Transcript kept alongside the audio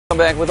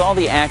back. With all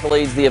the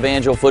accolades the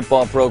Evangel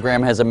football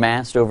program has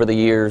amassed over the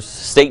years,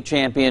 state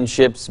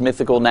championships,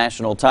 mythical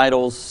national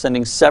titles,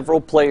 sending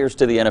several players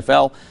to the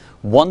NFL,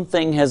 one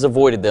thing has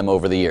avoided them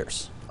over the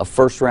years: a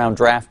first-round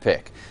draft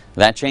pick.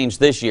 That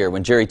changed this year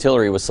when Jerry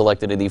Tillery was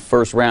selected in the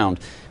first round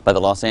by the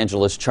Los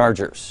Angeles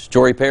Chargers.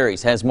 Jory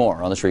Perrys has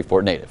more on the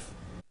Shreveport native.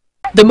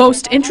 The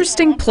most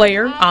interesting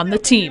player on the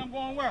team.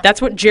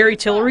 That's what Jerry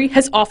Tillery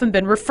has often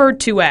been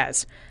referred to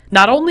as.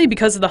 Not only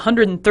because of the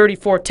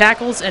 134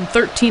 tackles and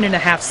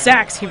 13.5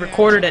 sacks he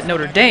recorded at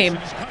Notre Dame,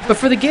 but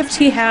for the gift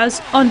he has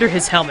under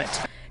his helmet,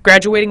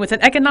 graduating with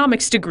an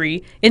economics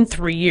degree in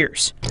 3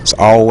 years. It's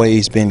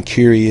always been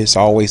curious,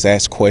 always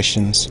asked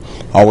questions,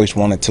 always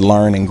wanted to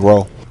learn and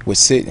grow. Would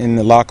sit in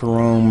the locker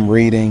room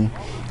reading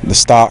the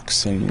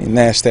stocks and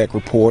NASDAQ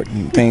report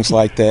and things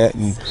like that,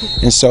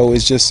 and so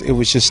it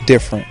was just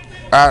different.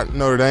 At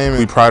Notre Dame,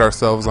 we pride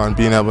ourselves on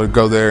being able to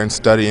go there and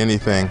study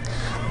anything.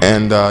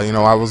 And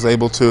I was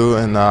able to,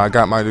 and I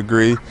got my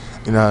degree.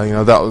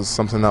 That was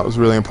something that was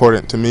really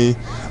important to me.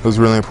 It was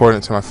really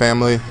important to my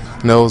family.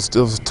 It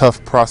was a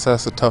tough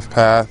process, a tough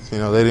path. They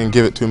didn't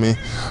give it to me,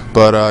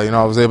 but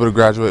I was able to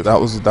graduate. That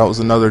was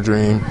another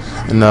dream,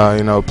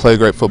 and play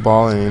great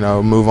football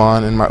and move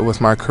on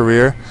with my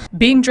career.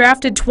 Being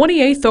drafted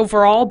 28th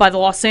overall by the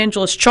Los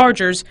Angeles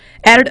Chargers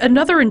added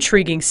another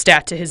intriguing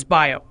stat to his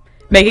bio,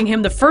 making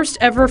him the first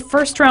ever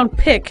first-round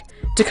pick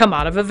to come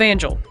out of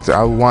Evangel.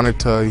 I wanted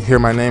to hear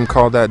my name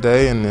called that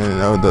day, and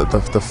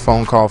the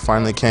phone call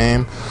finally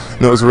came,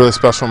 and it was a really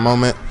special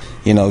moment.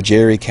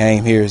 Jerry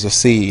came here as a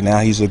seed. Now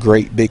he's a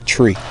great big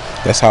tree.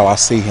 That's how I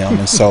see him,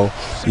 and so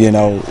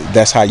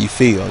that's how you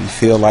feel. You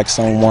feel like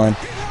someone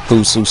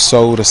who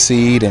sowed a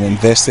seed and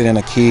invested in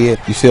a kid.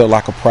 You feel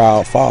like a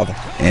proud father,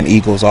 and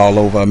Eagles all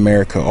over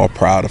America are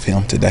proud of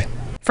him today.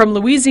 From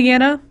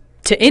Louisiana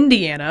to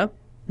Indiana,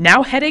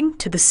 now heading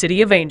to the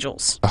City of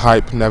Angels. The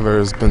hype never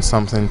has been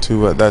something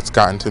that's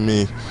gotten to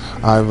me.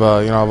 I've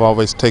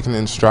always taken it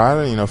in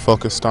stride,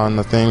 focused on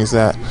the things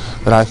that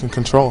I can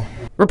control.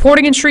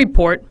 Reporting in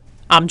Shreveport,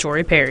 I'm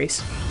Jory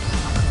Perrys.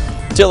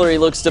 Tillery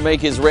looks to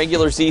make his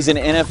regular season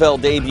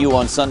NFL debut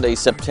on Sunday,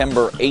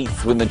 September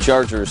 8th, when the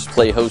Chargers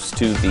play host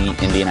to the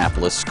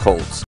Indianapolis Colts.